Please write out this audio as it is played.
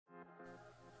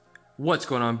What's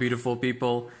going on, beautiful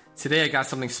people? Today I got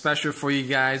something special for you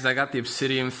guys. I got the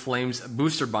Obsidian Flames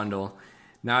booster bundle.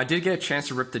 Now I did get a chance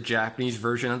to rip the Japanese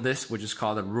version of this, which is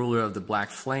called the Ruler of the Black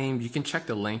Flame. You can check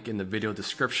the link in the video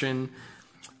description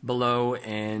below,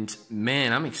 and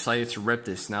man, I'm excited to rip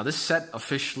this. Now this set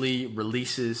officially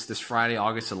releases this Friday,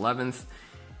 August 11th.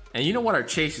 And you know what our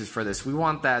chase is for this? We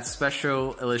want that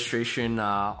special illustration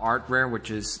art rare, which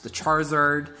is the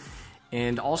Charizard.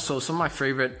 And also some of my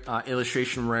favorite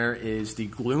illustration rare is the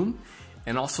Gloom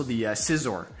and also the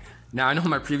Scizor. Now I know in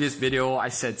my previous video I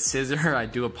said Scizor, I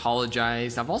do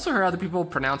apologize. I've also heard other people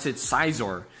pronounce it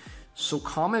Scizor. So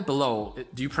comment below,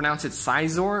 do you pronounce it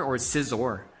Scizor or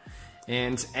Scizor?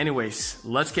 And anyways,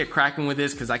 let's get cracking with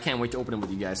this because I can't wait to open it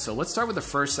with you guys. So let's start with the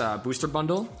first booster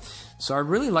bundle. So I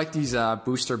really like these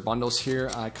booster bundles here.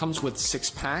 It comes with 6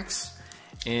 packs.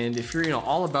 And if you're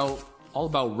all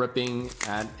about ripping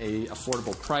at a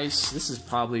affordable price, this is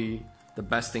probably the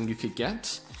best thing you could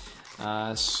get.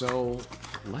 So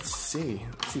let's see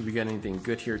if we got anything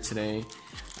good here today.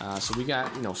 So we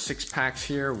got 6 packs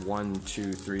here, 1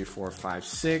 2 3 4 5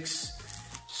 6.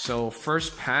 So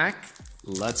first pack,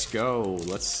 let's go.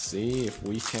 Let's see if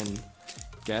we can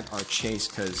get our chase,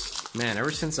 because man,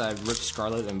 ever since I've ripped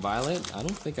Scarlet and Violet, I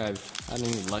don't think I've had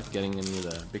any luck getting any of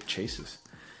the big chases.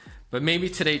 But maybe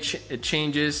today it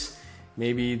changes.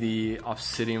 Maybe the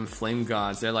Obsidian Flame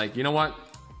Gods, they're like, you know what?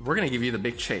 We're going to give you the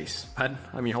big chase. But,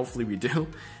 I mean, hopefully we do.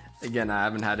 Again, I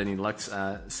haven't had any luck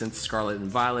since Scarlet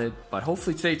and Violet, but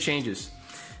hopefully today changes.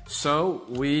 So,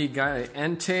 we got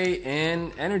Entei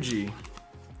and Energy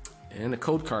and a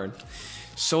code card.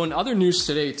 So, in other news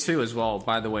today, too, as well,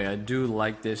 by the way, I do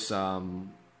like this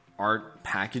art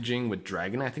packaging with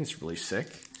Dragonite. I think it's really sick.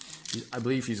 I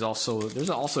believe there's also an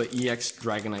EX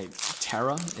Dragonite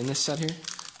Terra in this set here.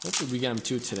 Hopefully we get him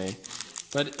too today.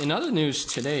 But in other news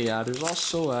today, there's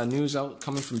also news out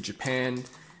coming from Japan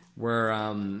where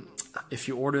if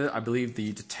you order, I believe,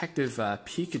 the Detective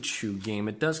Pikachu game,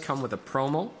 it does come with a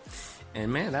promo.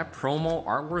 And man, that promo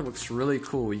artwork looks really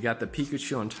cool. You got the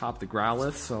Pikachu on top, the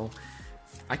Growlithe, so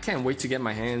I can't wait to get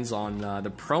my hands on the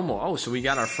promo. Oh, so we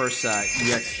got our first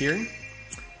EX here.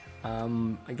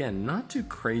 Again, not too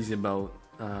crazy about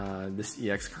this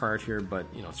EX card here, but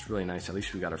it's really nice. At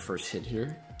least we got our first hit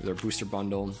here with our booster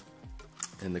bundle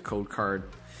and the code card.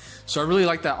 So I really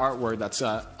like that artwork. That's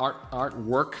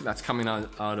artwork that's coming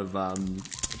out of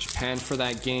Japan for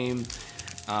that game,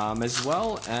 as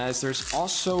well as there's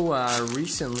also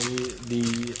recently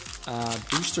the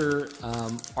booster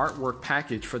artwork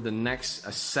package for the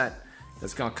next set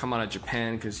that's gonna come out of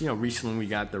Japan, because recently we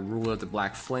got the Ruler of the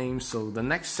Black Flames. So the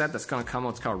next set that's gonna come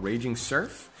out is called Raging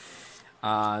Surf.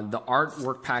 The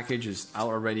artwork package is out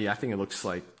already. I think it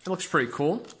looks pretty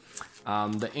cool.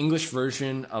 The English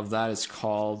version of that is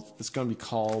going to be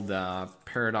called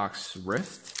Paradox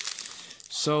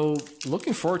Rift. So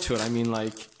looking forward to it. I mean,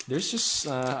 there's just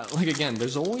again,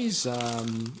 there's always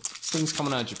things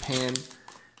coming out of Japan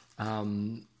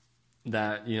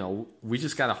that we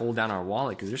just gotta hold down our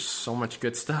wallet, because there's so much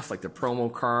good stuff, like the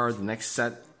promo card, the next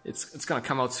set. It's gonna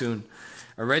come out soon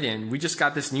already, and we just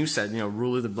got this new set,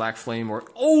 Ruler of the Black Flame, or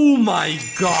oh my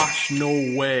gosh,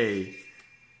 no way.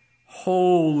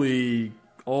 Holy,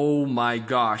 oh my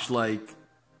gosh,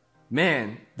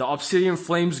 man, the Obsidian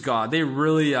Flames God, they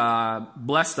really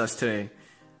blessed us today.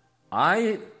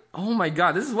 Oh my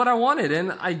god, this is what I wanted,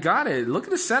 and I got it. Look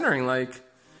at the centering,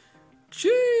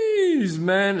 jeez,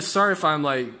 man. Sorry if I'm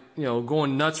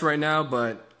going nuts right now,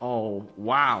 but oh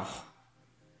wow,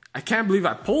 I can't believe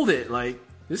I pulled it.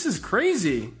 This is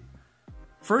crazy.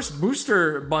 First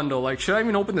booster bundle. Should I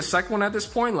even open the second one at this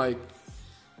point?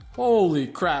 Holy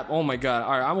crap. Oh my god.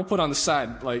 Alright, I'm gonna put it on the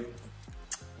side.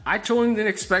 I totally didn't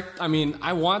expect. I mean,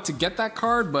 I want to get that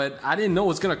card, but I didn't know it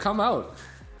was gonna come out.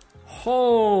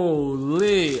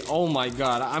 Holy. Oh my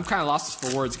god. I'm kind of lost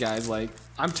for words, guys.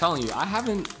 I'm telling you, I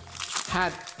haven't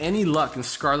had any luck in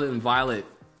Scarlet and Violet.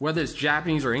 Whether it's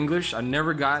Japanese or English, I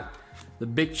never got the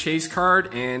big chase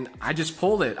card, and I just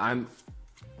pulled it. I'm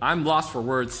lost for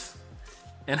words,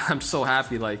 and I'm so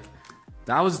happy.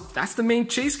 That's the main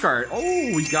chase card.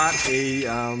 Oh, we got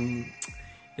a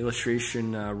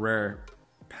illustration rare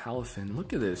Palafin.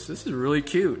 Look at this. This is really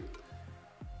cute.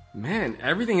 Man,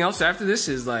 everything else after this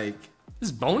is this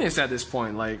is bonus at this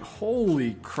point.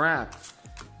 Holy crap.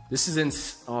 This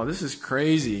is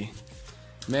crazy.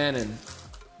 Man, and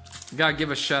gotta give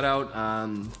a shout out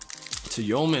to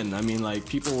Yeoman. I mean,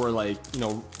 people were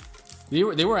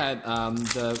they were at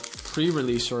the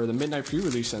pre-release or the midnight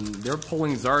pre-release, and they're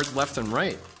pulling Zards left and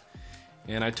right.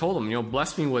 And I told him,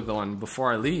 bless me with one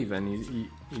before I leave, and he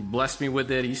blessed me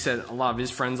with it. He said a lot of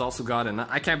his friends also got it, and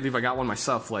I can't believe I got one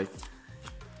myself.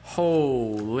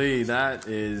 Holy, that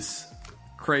is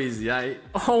crazy.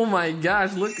 Oh my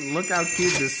gosh, look how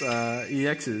cute this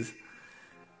EX is.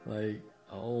 Like,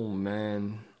 oh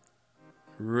man.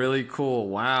 Really cool.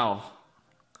 Wow.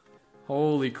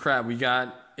 Holy crap, we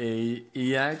got a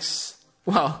EX.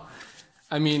 Well,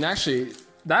 I mean, actually,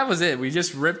 that was it. We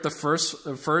just ripped the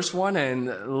first one, and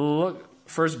look,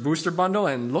 first booster bundle,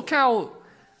 and look how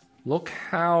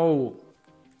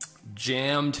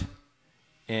jammed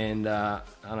and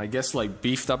I guess like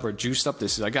beefed up or juiced up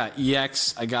this is. I got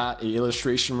EX, I got a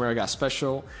illustration rare, I got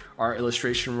special art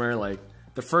illustration rare. Like,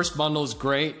 the first bundle is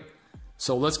great,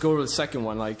 so let's go to the second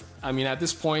one. Like, I mean, at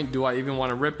this point, do I even want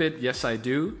to rip it? Yes, I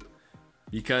do,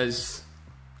 because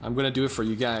I'm gonna do it for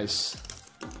you guys.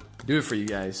 Do it for you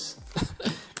guys.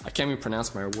 I can't even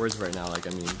pronounce my words right now. Like,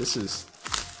 I mean, this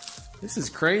is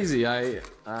crazy.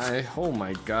 Oh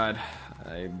my god,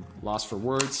 I'm lost for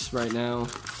words right now.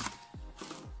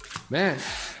 Man,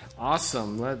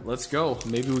 awesome. Let's go.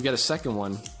 Maybe we get a second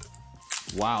one.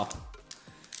 Wow.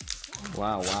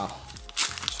 Wow.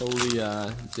 Totally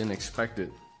didn't expect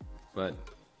it, but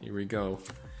here we go.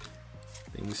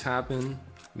 Things happen.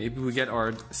 Maybe we get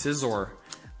our Scizor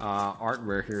art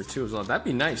rare here too as well. That'd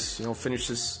be nice. You know, finish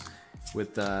this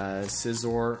with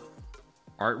Scizor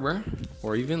art rare,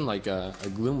 or even like a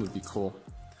Gloom would be cool.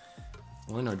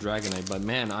 Why not Dragonite? But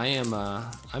man,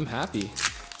 I'm happy.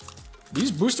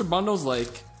 These booster bundles,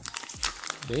 like,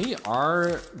 they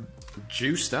are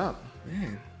juiced up,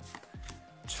 man.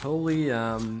 Totally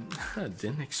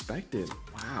didn't expect it.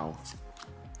 Wow,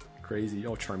 crazy.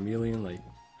 Oh, Charmeleon, like,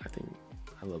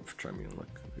 I love Charmeleon. Look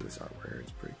at this art rare,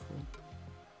 it's pretty cool.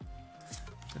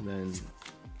 And then,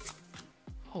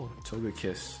 oh,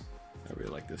 Togekiss. I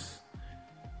really like this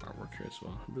artwork here as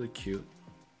well. Really cute.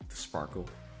 The sparkle.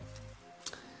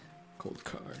 Gold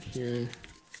card here.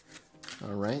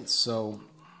 Alright, so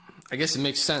I guess it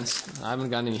makes sense. I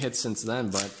haven't gotten any hits since then,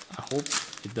 but I hope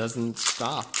it doesn't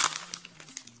stop.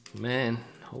 Man,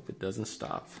 hope it doesn't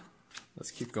stop. Let's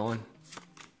keep going.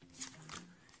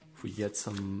 If we get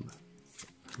some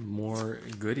more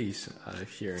goodies out of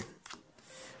here.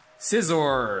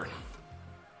 Scizor!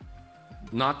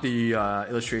 Not the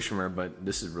illustration rare, but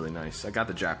this is really nice. I got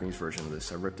the Japanese version of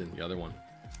this. I ripped in the other one.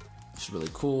 It's really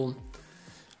cool.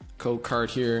 Code card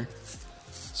here.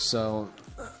 So,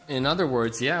 in other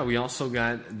words, yeah, we also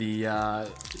got the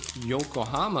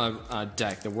Yokohama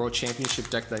deck, the World Championship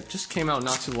deck that just came out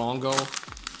not too long ago.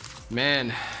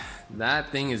 Man,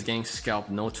 that thing is getting scalped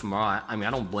no tomorrow. I mean,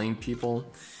 I don't blame people,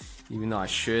 even though I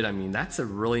should. I mean, that's a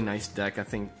really nice deck. I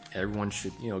think everyone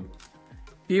should, you know,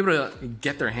 be able to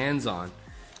get their hands on.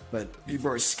 But people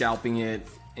are scalping it,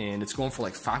 and it's going for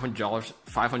like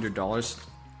 $500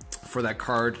 for that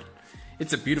card.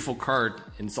 It's a beautiful card,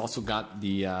 and it's also got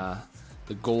the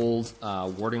gold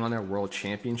wording on there, World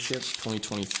Championships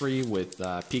 2023 with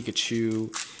Pikachu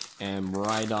and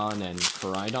Miraidon and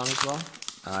Koraidon as well.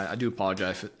 I do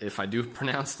apologize if I do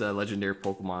pronounce the legendary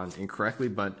Pokemon incorrectly,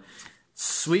 but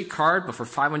sweet card, but for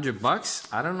 $500,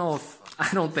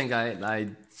 I don't think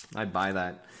I'd buy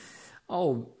that.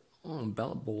 Oh,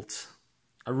 Bellabolt.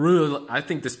 I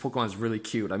think this Pokemon is really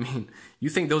cute. I mean,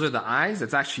 you think those are the eyes?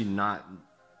 It's actually not.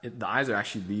 The eyes are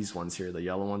actually these ones here, the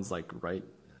yellow ones, like right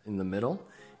in the middle.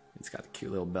 It's got a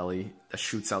cute little belly that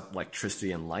shoots out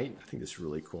electricity and light. I think it's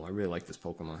really cool. I really like this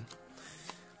Pokemon.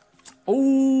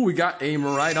 Oh, we got a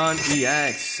Miraidon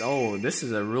EX. Oh, this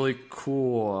is a really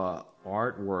cool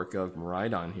artwork of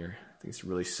Miraidon here. I think it's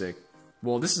really sick.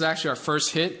 Well, this is actually our first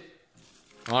hit,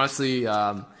 honestly,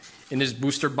 in this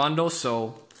booster bundle.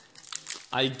 So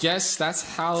I guess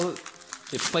that's how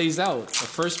it plays out. The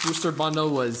first booster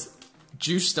bundle was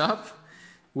juiced up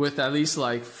with at least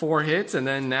like 4 hits, and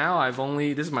then now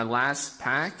this is my last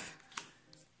pack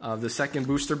of the second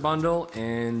booster bundle,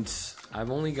 and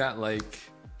I've only got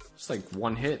just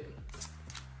 1 hit.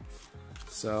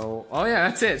 So, oh yeah,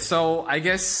 that's it. So I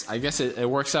guess it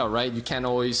works out, right? You can't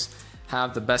always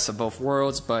have the best of both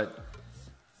worlds, but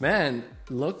man,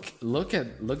 look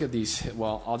at these.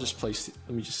 Well, I'll just place.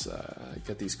 Let me just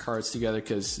get these cards together,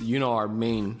 because you know our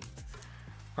main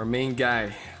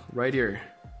guy right here,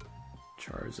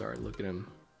 Charizard. Look at him.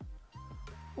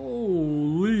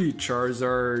 Holy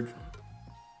Charizard.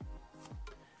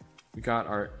 We got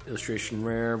our illustration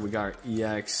rare. We got our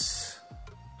EX,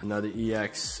 another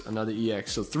EX, another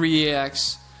EX. So 3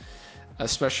 EX, a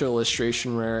special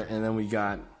illustration rare, and then we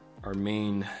got our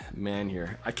main man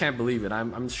here. I can't believe it.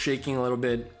 I'm shaking a little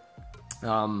bit.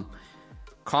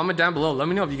 Comment down below. Let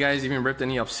me know if you guys even ripped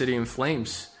any Obsidian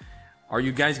Flames. Are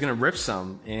you guys gonna rip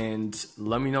some? And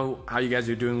let me know how you guys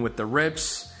are doing with the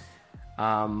rips.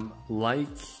 Like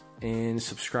and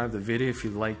subscribe the video if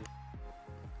you like.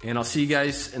 And I'll see you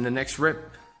guys in the next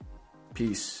rip.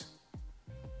 Peace.